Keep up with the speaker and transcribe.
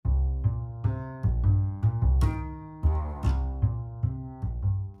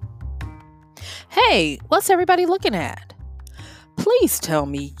Hey, what's everybody looking at? Please tell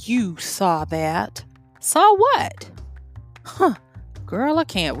me you saw that. Saw what? Huh, girl, I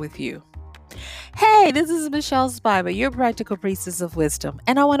can't with you. Hey, this is Michelle Spiva, your practical priestess of wisdom,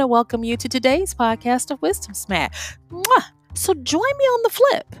 and I want to welcome you to today's podcast of Wisdom Smack. Mwah! So join me on the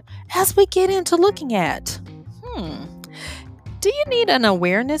flip as we get into looking at, do you need an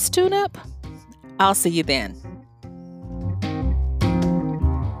awareness tune-up? I'll see you then.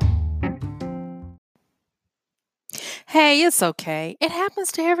 Hey, it's okay. It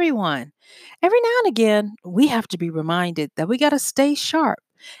happens to everyone. Every now and again, we have to be reminded that we got to stay sharp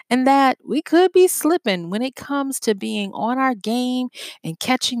and that we could be slipping when it comes to being on our game and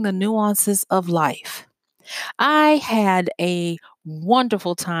catching the nuances of life. I had a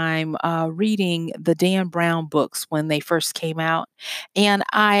wonderful time reading the Dan Brown books when they first came out, and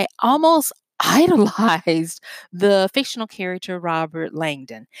I almost idolized the fictional character Robert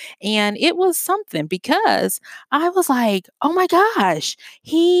Langdon. And it was something because I was like, oh my gosh,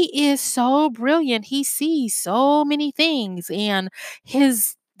 he is so brilliant. He sees so many things and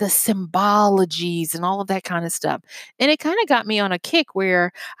the symbologies and all of that kind of stuff. And it kind of got me on a kick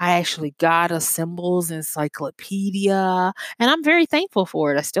where I actually got a symbols encyclopedia, and I'm very thankful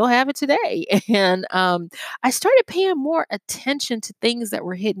for it. I still have it today. And I started paying more attention to things that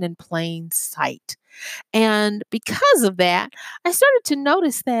were hidden in plain sight. And because of that, I started to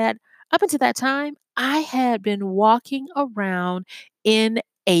notice that up until that time, I had been walking around in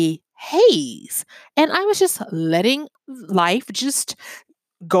a haze. And I was just letting life just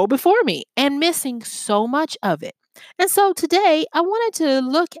go before me and missing so much of it. And so today I wanted to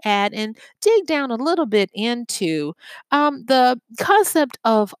look at and dig down a little bit into the concept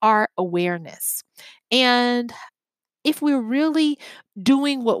of our awareness. And if we're really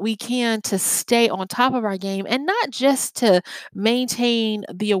doing what we can to stay on top of our game and not just to maintain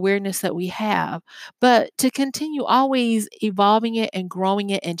the awareness that we have, but to continue always evolving it and growing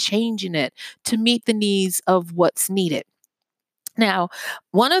it and changing it to meet the needs of what's needed. Now,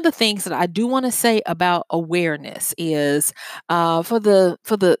 one of the things that I do want to say about awareness is for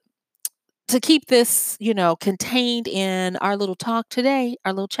the to keep this, contained in our little talk today,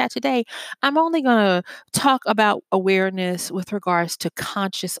 our little chat today, I'm only going to talk about awareness with regards to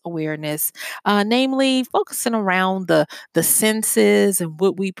conscious awareness, namely focusing around the senses and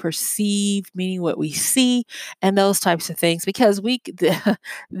what we perceive, meaning what we see, and those types of things. Because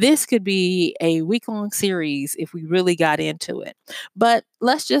this could be a week long series if we really got into it. But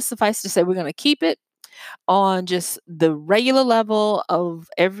let's just suffice to say we're going to keep it on just the regular level of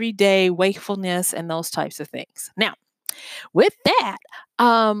everyday wakefulness and those types of things. Now, with that,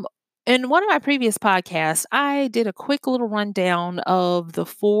 in one of my previous podcasts, I did a quick little rundown of the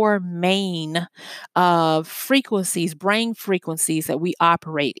four main frequencies, brain frequencies that we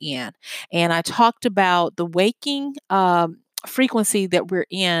operate in. And I talked about the waking frequency that we're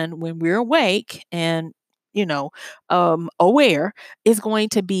in when we're awake and you know, aware is going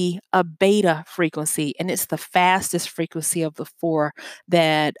to be a beta frequency, and it's the fastest frequency of the four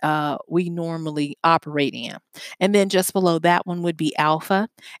that we normally operate in. And then just below that one would be alpha,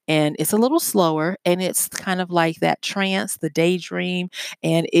 and it's a little slower, and it's kind of like that trance, the daydream,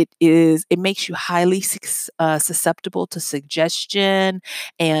 and it makes you highly susceptible to suggestion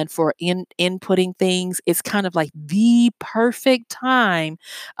and for inputting things. It's kind of like the perfect time,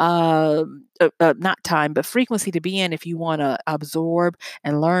 not time, but frequency to be in if you want to absorb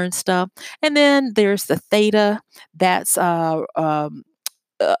and learn stuff. And then there's the theta. That's the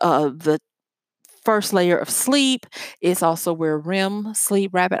first layer of sleep. Is also where REM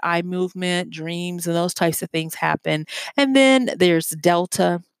sleep, rapid eye movement, dreams, and those types of things happen. And then there's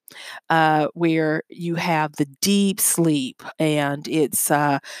delta, where you have the deep sleep, and it's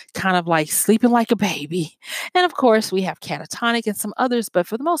kind of like sleeping like a baby. And of course, we have catatonic and some others, but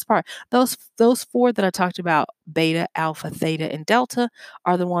for the most part, those four that I talked about, beta, alpha, theta, and delta,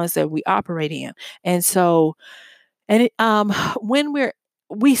 are the ones that we operate in. And so, and it, when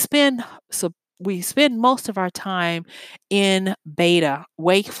we spend so we spend most of our time in beta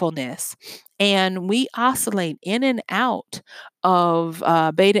wakefulness, and we oscillate in and out of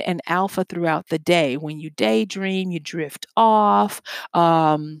beta and alpha throughout the day. When you daydream, you drift off.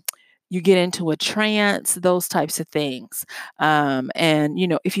 You get into a trance, those types of things. And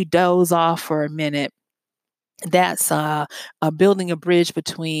if you doze off for a minute, that's building a bridge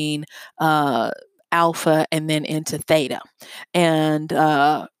between alpha and then into theta. And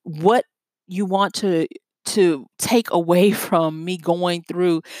what you want to take away from me going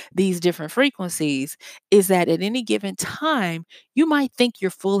through these different frequencies is that at any given time, you might think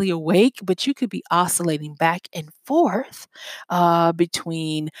you're fully awake, but you could be oscillating back and forth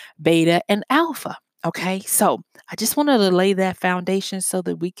between beta and alpha. Okay, so I just wanted to lay that foundation so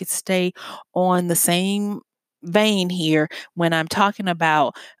that we could stay on the same vein here when I'm talking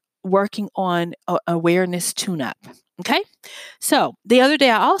about working on awareness tune up. Okay. So the other day,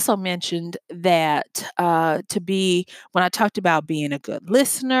 I also mentioned that when I talked about being a good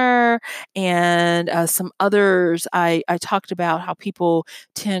listener and some others, I talked about how people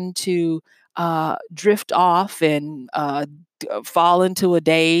tend to drift off and fall into a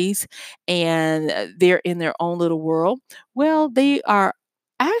daze and they're in their own little world. Well, they are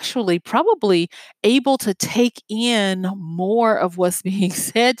actually probably able to take in more of what's being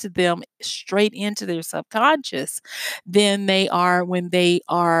said to them straight into their subconscious than they are when they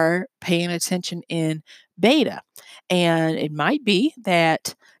are paying attention in beta. And it might be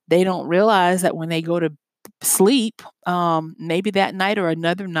that they don't realize that when they go to sleep, maybe that night or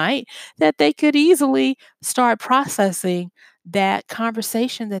another night, that they could easily start processing that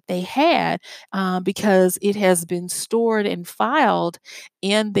conversation that they had because it has been stored and filed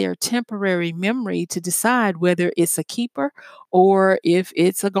in their temporary memory to decide whether it's a keeper or if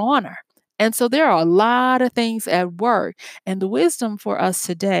it's a goner. And so there are a lot of things at work. And the wisdom for us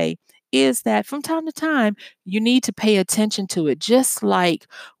today is that from time to time, you need to pay attention to it, just like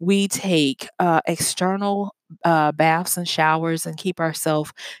we take external baths and showers and keep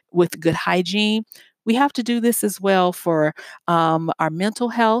ourselves with good hygiene. We have to do this as well for our mental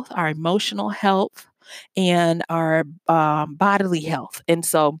health, our emotional health, and our bodily health. And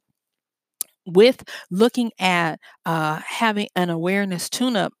so, with looking at having an awareness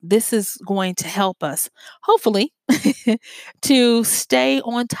tune up, this is going to help us, hopefully, to stay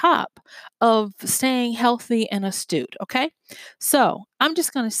on top of staying healthy and astute. Okay. So I'm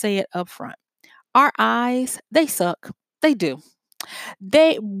just going to say it up front. Our eyes, they suck. They do.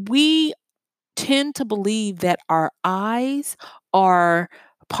 We tend to believe that our eyes are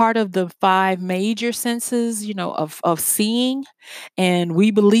part of the five major senses, of seeing. And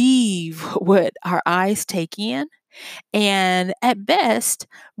we believe what our eyes take in. And at best,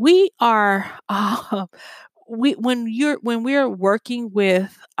 we are, when we're working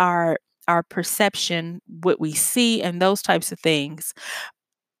with our perception, what we see, and those types of things,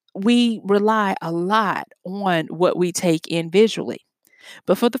 we rely a lot on what we take in visually.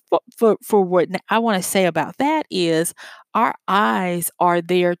 But for what I want to say about that is our eyes are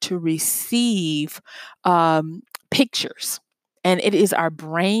there to receive pictures. And it is our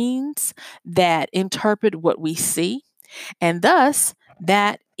brains that interpret what we see. And thus,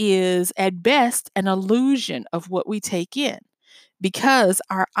 that is at best an illusion of what we take in because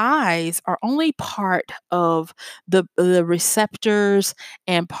our eyes are only part of the receptors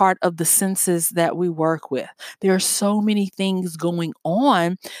and part of the senses that we work with. There are so many things going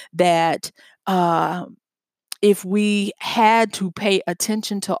on that if we had to pay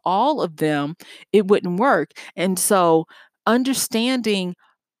attention to all of them, it wouldn't work. And so, understanding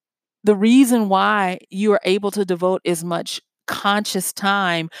the reason why you are able to devote as much conscious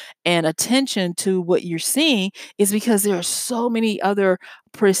time and attention to what you're seeing is because there are so many other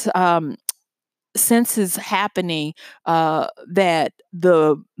pres- um, senses happening that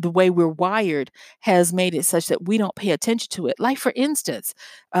the way we're wired has made it such that we don't pay attention to it. Like for instance,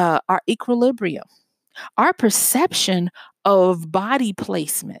 our equilibrium, our perception of body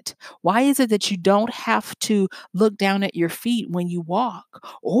placement. Why is it that you don't have to look down at your feet when you walk?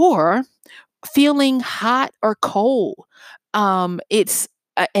 Or feeling hot or cold. It's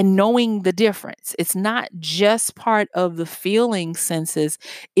and knowing the difference. It's not just part of the feeling senses.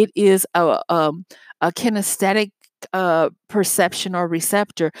 It is a kinesthetic perception or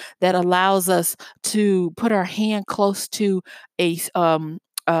receptor that allows us to put our hand close to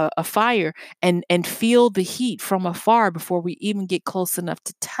a fire and feel the heat from afar before we even get close enough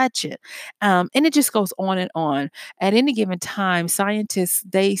to touch it. And it just goes on and on. At any given time, scientists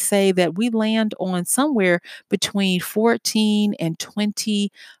they say that we land on somewhere between 14 and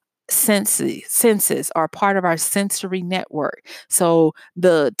 20 senses are part of our sensory network. So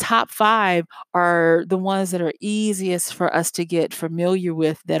the top 5 are the ones that are easiest for us to get familiar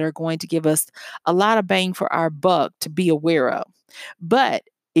with that are going to give us a lot of bang for our buck to be aware of. But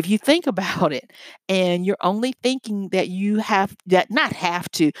if you think about it and you're only thinking that you have that not have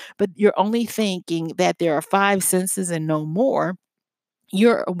to, but you're only thinking that there are 5 senses and no more,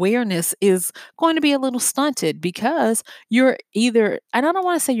 your awareness is going to be a little stunted because you're either, and I don't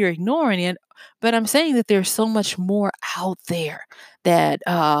want to say you're ignoring it, but I'm saying that there's so much more out there that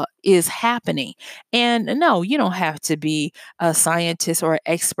is happening. And no, you don't have to be a scientist or an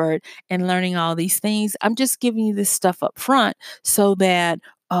expert in learning all these things. I'm just giving you this stuff up front so that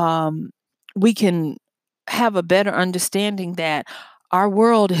um, we can have a better understanding that our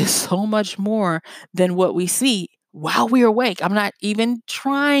world is so much more than what we see while we're awake. I'm not even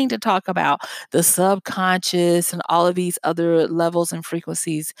trying to talk about the subconscious and all of these other levels and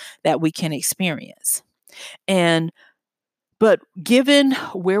frequencies that we can experience. And but given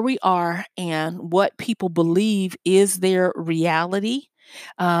where we are and what people believe is their reality,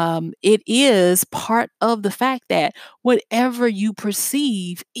 it is part of the fact that whatever you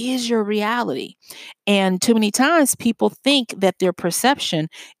perceive is your reality. And too many times people think that their perception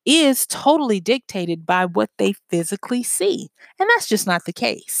is totally dictated by what they physically see. And that's just not the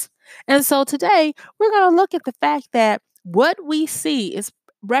case. And so today we're going to look at the fact that what we see is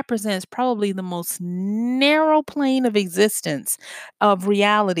represents probably the most narrow plane of existence of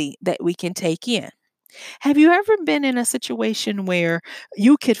reality that we can take in. Have you ever been in a situation where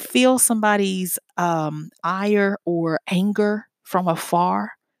you could feel somebody's ire or anger from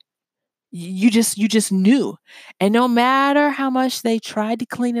afar? You just knew. And no matter how much they tried to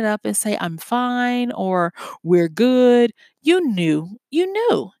clean it up and say I'm fine or we're good, you knew.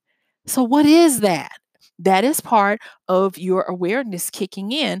 So, what is that? That is part of your awareness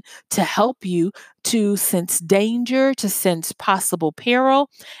kicking in to help you to sense danger, to sense possible peril,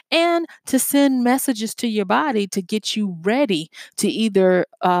 and to send messages to your body to get you ready to either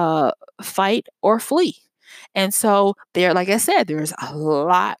fight or flee. And so, there, like I said, there's a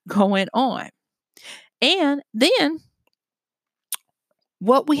lot going on. And then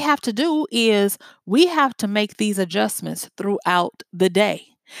what we have to do is we have to make these adjustments throughout the day.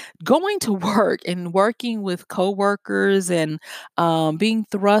 Going to work and working with coworkers and being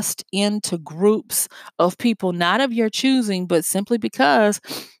thrust into groups of people not of your choosing, but simply because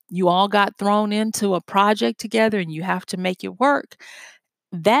you all got thrown into a project together and you have to make it work,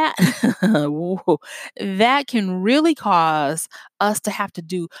 that whoa, that can really cause us to have to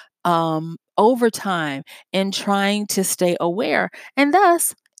do overtime in trying to stay aware. And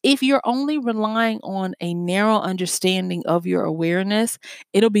thus, if you're only relying on a narrow understanding of your awareness,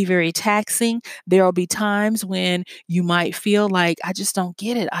 it'll be very taxing. There'll be times when you might feel like, I just don't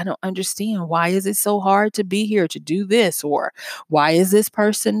get it. I don't understand. Why is it so hard to be here to do this? Or why is this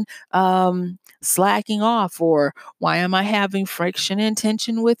person slacking off? Or why am I having friction and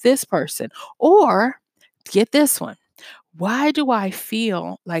tension with this person? Or get this one. Why do I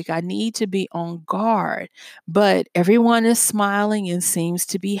feel like I need to be on guard, but everyone is smiling and seems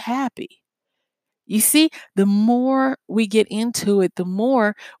to be happy? You see, the more we get into it, the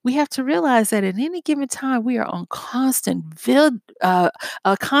more we have to realize that at any given time we are on a constant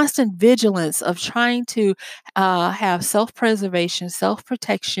vigilance of trying to have self-preservation,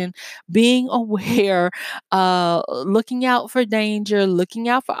 self-protection, being aware, looking out for danger, looking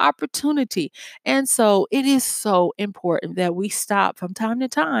out for opportunity. And so it is so important that we stop from time to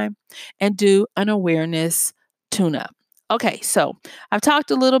time and do an awareness tune-up. Okay, so I've talked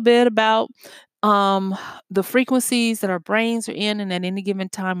a little bit about um the frequencies that our brains are in, and at any given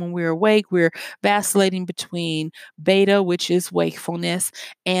time when we're awake we're vacillating between beta, which is wakefulness,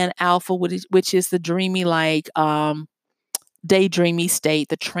 and alpha, which is the dreamy, like daydreamy state,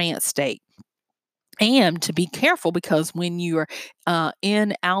 the trance state. And to be careful, because when you're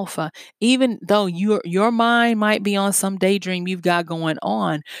in alpha, even though your mind might be on some daydream you've got going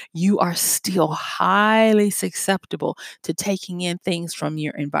on, you are still highly susceptible to taking in things from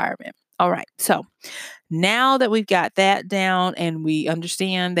your environment. All right, so now that we've got that down and we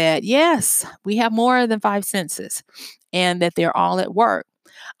understand that, yes, we have more than five senses and that they're all at work,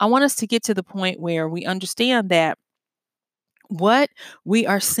 I want us to get to the point where we understand that what we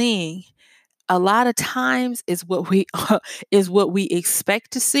are seeing a lot of times is what we is what we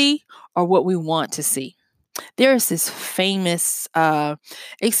expect to see or what we want to see. There's this famous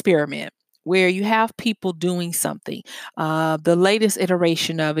experiment where you have people doing something. The latest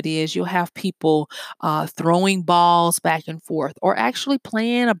iteration of it is you'll have people throwing balls back and forth or actually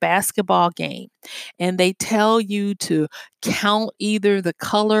playing a basketball game. And they tell you to count either the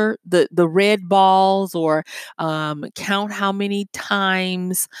color, the red balls, or count how many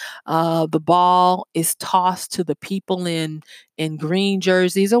times the ball is tossed to the people in green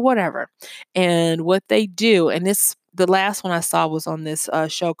jerseys or whatever. And what they do, and this the last one I saw was on this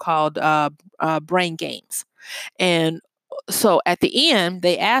show called Brain Games. And so at the end,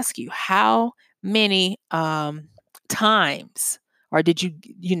 they ask you how many times Or did you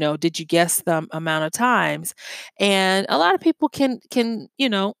guess the amount of times? And a lot of people can,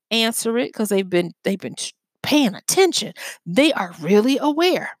 answer it because they've been paying attention. They are really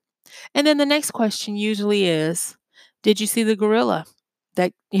aware. And then the next question usually is, did you see the gorilla?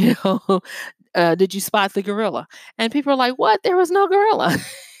 That, did you spot the gorilla? And people are like, what? There was no gorilla.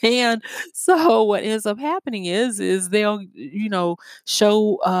 And so what ends up happening is they'll,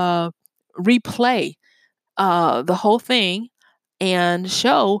 show, replay the whole thing and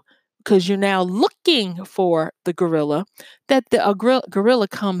show, because you're now looking for the gorilla, that gorilla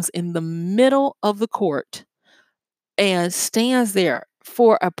comes in the middle of the court and stands there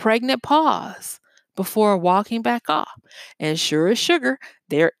for a pregnant pause before walking back off. And sure as sugar,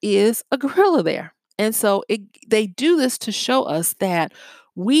 there is a gorilla there. And so they do this to show us that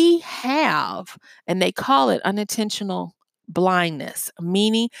we have, and they call it unintentional blindness,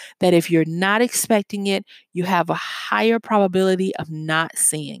 meaning that if you're not expecting it, you have a higher probability of not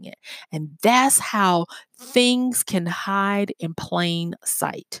seeing it. And that's how things can hide in plain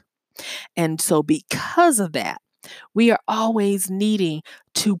sight. And so, because of that, we are always needing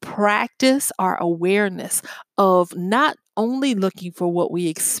to practice our awareness of not only looking for what we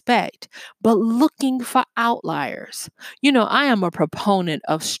expect, but looking for outliers. I am a proponent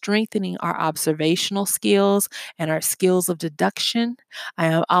of strengthening our observational skills and our skills of deduction. I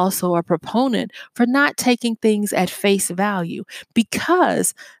am also a proponent for not taking things at face value,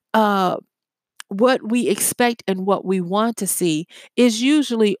 because uh, what we expect and what we want to see is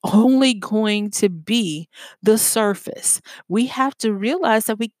usually only going to be the surface. We have to realize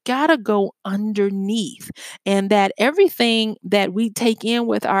that we got to go underneath, and that everything that we take in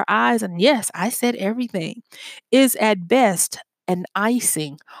with our eyes, and yes, I said everything, is at best an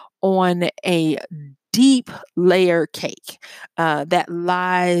icing on a deep layer cake that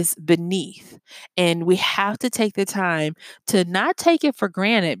lies beneath. And we have to take the time to not take it for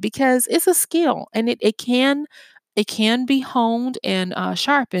granted, because it's a skill, and it can be honed and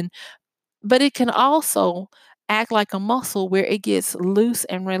sharpened, but it can also act like a muscle where it gets loose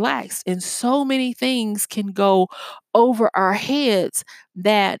and relaxed. And so many things can go over our heads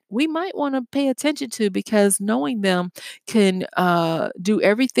that we might want to pay attention to, because knowing them can do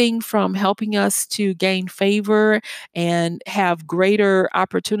everything from helping us to gain favor and have greater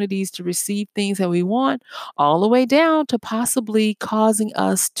opportunities to receive things that we want, all the way down to possibly causing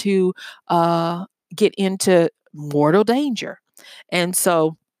us to get into mortal danger. And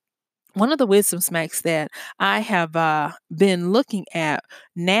so, one of the wisdom smacks that I have been looking at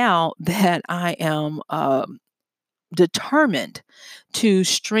now that I am determined to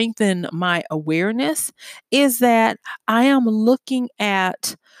strengthen my awareness is that I am looking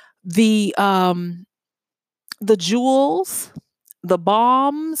at the um, the jewels, the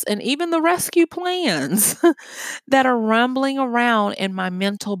bombs, and even the rescue plans that are rumbling around in my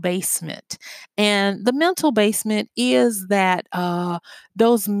mental basement. And the mental basement is that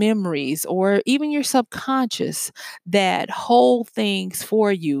those memories, or even your subconscious, that hold things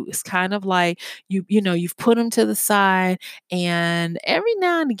for you. It's kind of like you've put them to the side, and every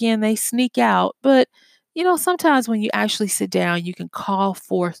now and again they sneak out, but sometimes when you actually sit down, you can call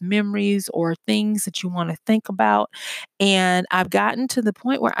forth memories or things that you want to think about. And I've gotten to the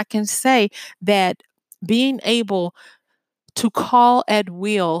point where I can say that being able to call at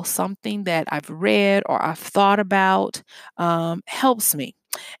will something that I've read or I've thought about helps me.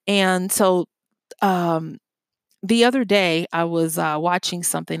 And so, um, the other day, I was watching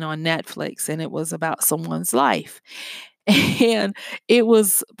something on Netflix, and it was about someone's life. And it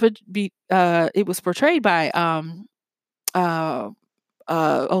was portrayed by uh,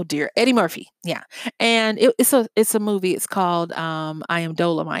 oh dear, Eddie Murphy. Yeah. And it's a movie. It's called I Am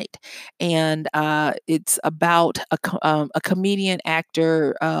Dolomite. And it's about a comedian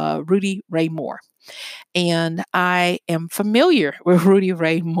actor, Rudy Ray Moore. And I am familiar with Rudy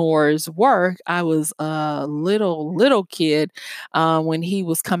Ray Moore's work. I was a little kid when he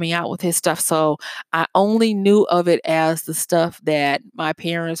was coming out with his stuff, so I only knew of it as the stuff that my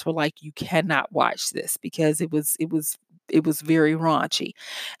parents were like, "You cannot watch this," because it was very raunchy.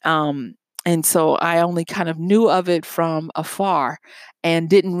 Um, and so I only kind of knew of it from afar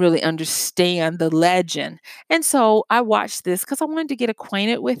and didn't really understand the legend. And so I watched this because I wanted to get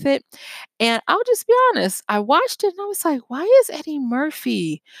acquainted with it. And I'll just be honest, I watched it and I was like, why is Eddie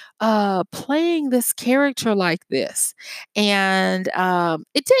Murphy playing this character like this? And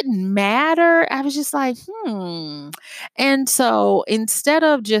it didn't matter. I was just like, hmm. And so instead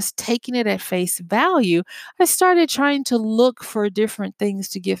of just taking it at face value, I started trying to look for different things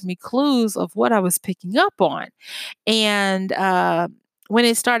to give me clues of what I was picking up on. And when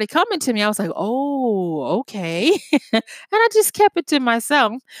it started coming to me, I was like, "Oh, okay." And I just kept it to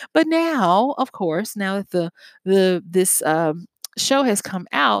myself. But now, of course, now that this show has come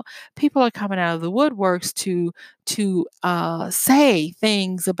out, people are coming out of the woodworks to say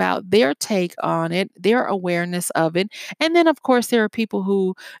things about their take on it, their awareness of it. And then, of course, there are people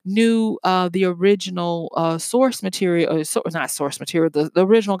who knew the original source material, or not source material, the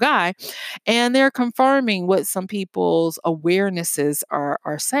original guy, and they're confirming what some people's awarenesses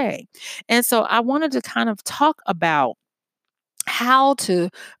are saying. And so I wanted to kind of talk about how to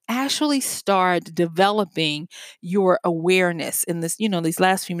actually start developing your awareness in this, these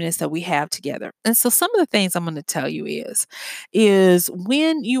last few minutes that we have together. And so some of the things I'm going to tell you is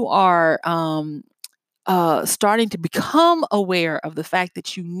when you are starting to become aware of the fact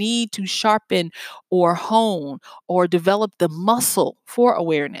that you need to sharpen or hone or develop the muscle for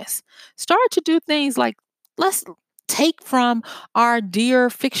awareness, start to do things like, let's take from our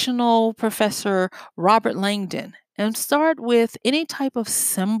dear fictional professor Robert Langdon and start with any type of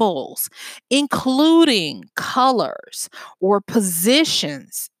symbols, including colors or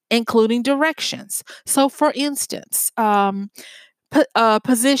positions, including directions. So, for instance,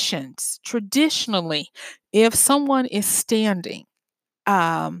 positions. Traditionally, if someone is standing,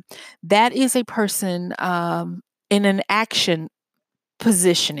 um, that is a person in an action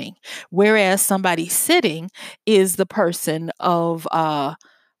positioning, whereas somebody sitting is the person of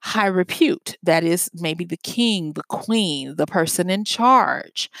high repute. That is maybe the king, the queen, the person in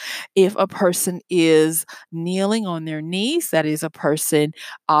charge. If a person is kneeling on their knees, that is a person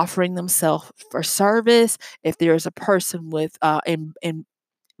offering themselves for service. If there is a person with in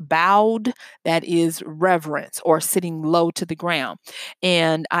bowed, that is reverence or sitting low to the ground.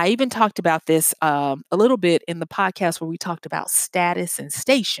 And I even talked about this a little bit in the podcast where we talked about status and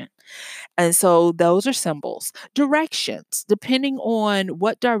station. And so those are symbols. Directions, depending on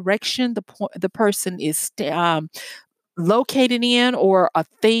what direction the person is located in, or a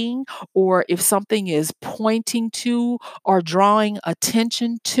thing, or if something is pointing to or drawing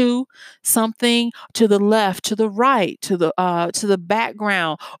attention to something, to the left, to the right, to the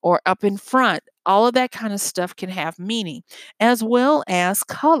background, or up in front. All of that kind of stuff can have meaning, as well as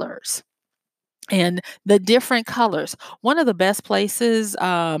colors and the different colors. One of the best places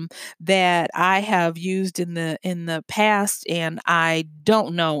that I have used in the past, and I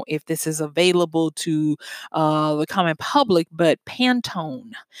don't know if this is available to the common public, but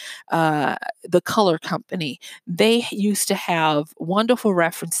Pantone, the color company, they used to have wonderful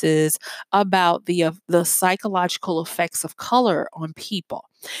references about the psychological effects of color on people.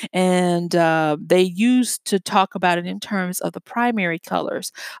 And they used to talk about it in terms of the primary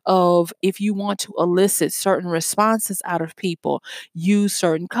colors, of if you want to elicit certain responses out of people, use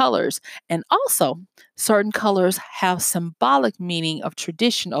certain colors. And also, certain colors have symbolic meaning of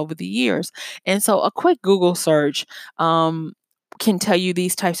tradition over the years. And so, a quick Google search can tell you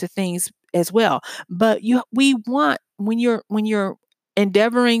these types of things as well. But we want, when you're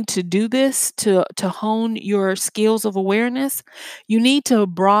endeavoring to do this, to hone your skills of awareness, you need to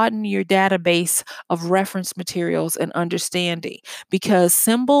broaden your database of reference materials and understanding, because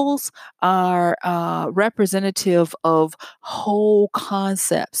symbols are representative of whole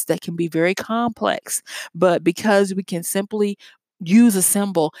concepts that can be very complex. But because we can simply use a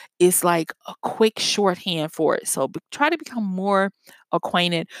symbol, it's like a quick shorthand for it. So try to become more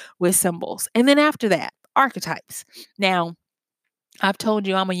acquainted with symbols. And then after that, archetypes. Now, I've told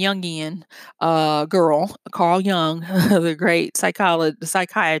you I'm a Jungian girl, Carl Jung, the great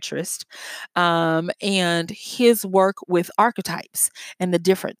psychiatrist, and his work with archetypes and the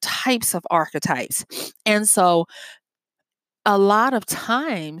different types of archetypes. And so a lot of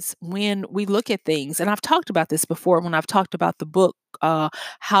times when we look at things, and I've talked about this before when I've talked about the book,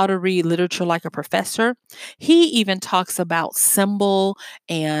 How to Read Literature Like a Professor, he even talks about symbol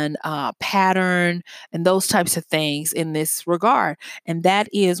and pattern and those types of things in this regard. And that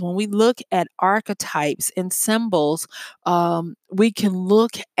is, when we look at archetypes and symbols, we can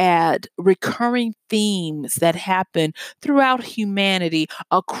look at recurring themes that happen throughout humanity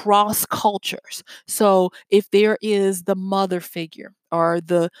across cultures. So if there is the mother figure, or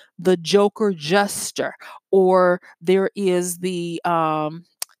the joker jester, or there is the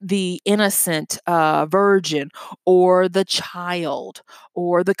innocent virgin, or the child,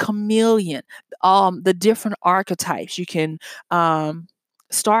 or the chameleon, the different archetypes, you can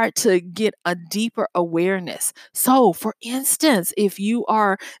start to get a deeper awareness. So, for instance, if you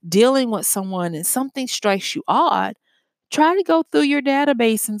are dealing with someone and something strikes you odd, try to go through your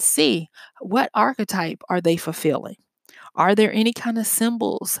database and see, what archetype are they fulfilling? Are there any kind of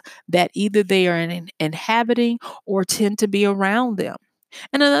symbols that either they are inhabiting or tend to be around them?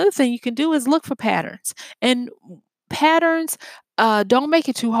 And another thing you can do is look for patterns. And patterns, don't make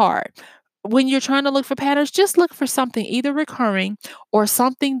it too hard. When you're trying to look for patterns, just look for something either recurring or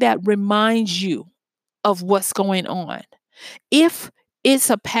something that reminds you of what's going on. If it's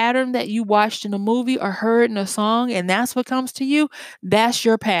a pattern that you watched in a movie or heard in a song and that's what comes to you, that's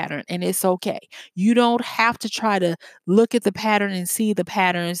your pattern and it's okay. You don't have to try to look at the pattern and see the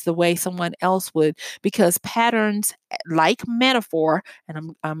patterns the way someone else would, because patterns, like metaphor,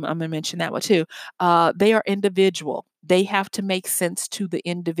 and I'm going to mention that one too, they are individual. They have to make sense to the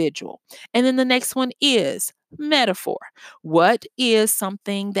individual. And then the next one is metaphor. What is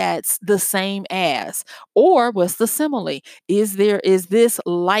something that's the same as? Or what's the simile? Is this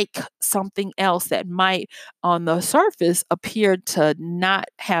like something else that might on the surface appear to not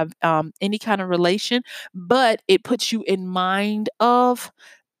have any kind of relation, but it puts you in mind of?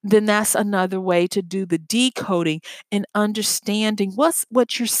 Then that's another way to do the decoding and understanding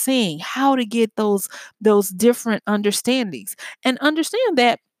what you're seeing, how to get those different understandings, and understand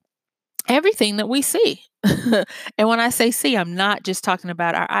that everything that we see. And when I say see, I'm not just talking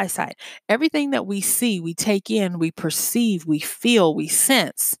about our eyesight. Everything that we see, we take in, we perceive, we feel, we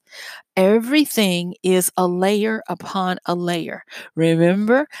sense. Everything is a layer upon a layer.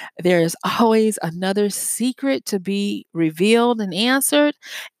 Remember, there is always another secret to be revealed and answered.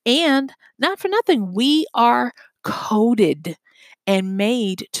 And not for nothing, we are coded and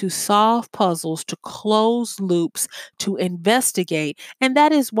made to solve puzzles, to close loops, to investigate. And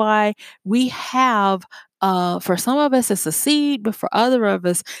that is why we have. For some of us, it's a seed, but for other of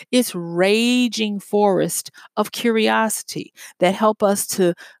us, it's raging forest of curiosity that help us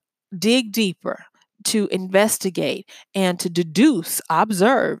to dig deeper, to investigate, and to deduce,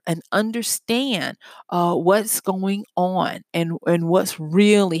 observe, and understand what's going on and what's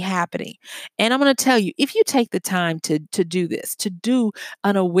really happening. And I'm going to tell you, if you take the time to do this, to do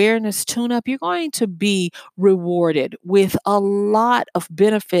an awareness tune up, you're going to be rewarded with a lot of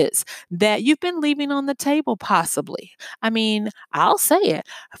benefits that you've been leaving on the table, possibly. I mean, I'll say it.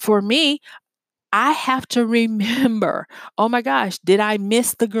 For me, I have to remember, oh my gosh, did I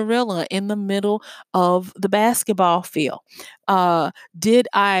miss the gorilla in the middle of the basketball field? Did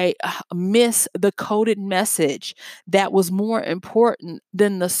I miss the coded message that was more important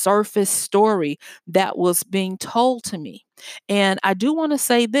than the surface story that was being told to me? And I do want to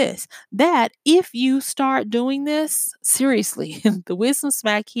say this, that if you start doing this, seriously, the wisdom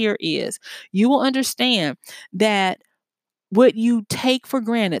smack here is you will understand that what you take for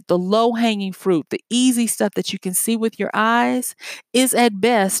granted, the low hanging fruit, the easy stuff that you can see with your eyes, is at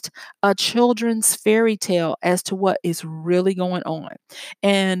best a children's fairy tale as to what is really going on.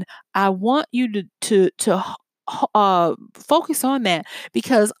 And I want you to focus on that,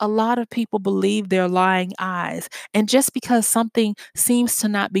 because a lot of people believe they're lying eyes. And just because something seems to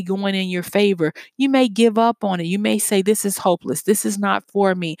not be going in your favor, you may give up on it. You may say, this is hopeless. This is not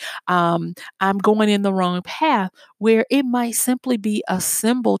for me. I'm going in the wrong path, where it might simply be a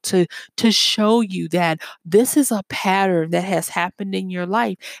symbol to show you that this is a pattern that has happened in your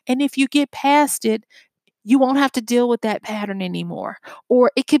life. And if you get past it, you won't have to deal with that pattern anymore.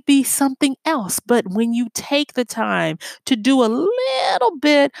 Or it could be something else. But when you take the time to do a little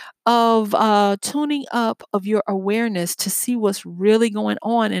bit of tuning up of your awareness to see what's really going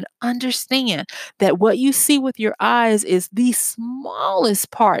on and understand that what you see with your eyes is the smallest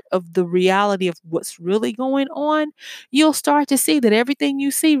part of the reality of what's really going on, you'll start to see that everything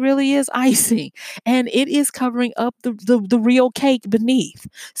you see really is icing and it is covering up the real cake beneath.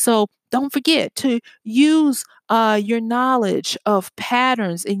 So don't forget to use your knowledge of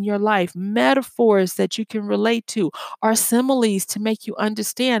patterns in your life, metaphors that you can relate to, or similes to make you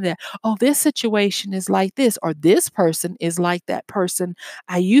understand that, oh, this situation is like this, or this person is like that person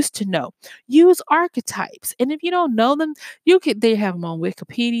I used to know. Use archetypes. And if you don't know them, they have them on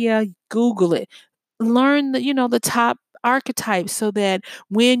Wikipedia, Google it, learn the top archetypes, so that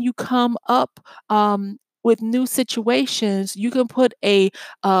when you come up with new situations, you can put a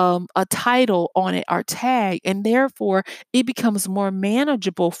title on it or tag, and therefore it becomes more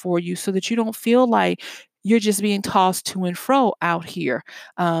manageable for you, so that you don't feel like you're just being tossed to and fro out here.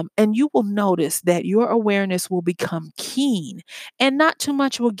 And you will notice that your awareness will become keen and not too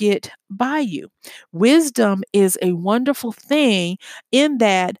much will get by you. Wisdom is a wonderful thing in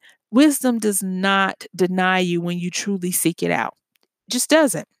that wisdom does not deny you when you truly seek it out. Just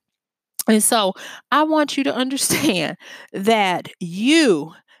doesn't. And so I want you to understand that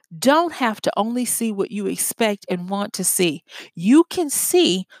you don't have to only see what you expect and want to see. You can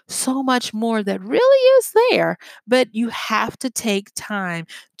see so much more that really is there, but you have to take time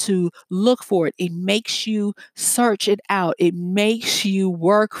to look for it. It makes you search it out, it makes you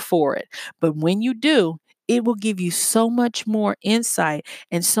work for it. But when you do, it will give you so much more insight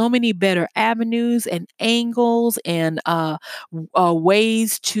and so many better avenues and angles and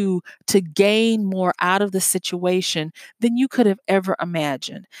ways to gain more out of the situation than you could have ever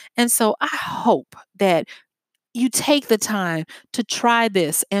imagined. And so I hope that you take the time to try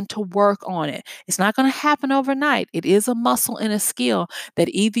this and to work on it. It's not going to happen overnight. It is a muscle and a skill that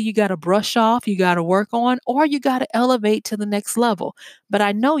either you got to brush off, you got to work on, or you got to elevate to the next level. But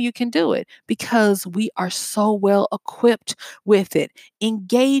I know you can do it because we are so well equipped with it.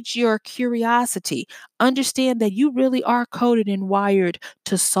 Engage your curiosity. Understand that you really are coded and wired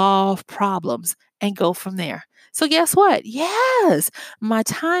to solve problems and go from there. So, guess what? Yes, my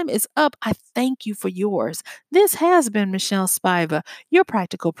time is up. I thank you for yours. This has been Michelle Spiva, your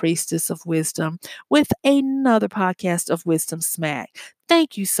practical priestess of wisdom, with another podcast of Wisdom Smack.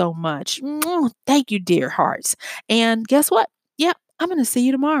 Thank you so much. Thank you, dear hearts. And guess what? Yep, I'm going to see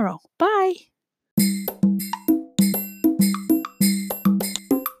you tomorrow. Bye.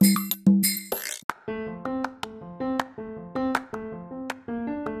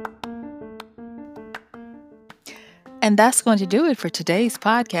 And that's going to do it for today's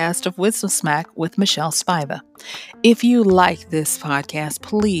podcast of Wisdom Smack with Michelle Spiva. If you like this podcast,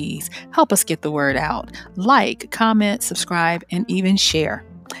 please help us get the word out. Like, comment, subscribe, and even share.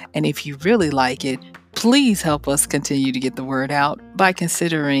 And if you really like it, please help us continue to get the word out by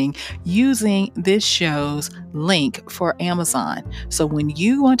considering using this show's link for Amazon. So when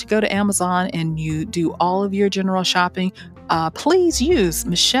you want to go to Amazon and you do all of your general shopping, please use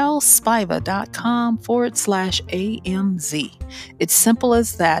michellespiva.com/AMZ. It's simple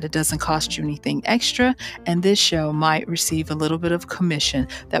as that. It doesn't cost you anything extra, and this show might receive a little bit of commission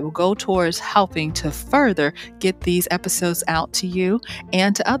that will go towards helping to further get these episodes out to you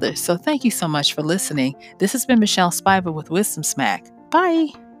and to others. So thank you so much for listening. This has been Michelle Spiva with Wisdom Smack. Bye.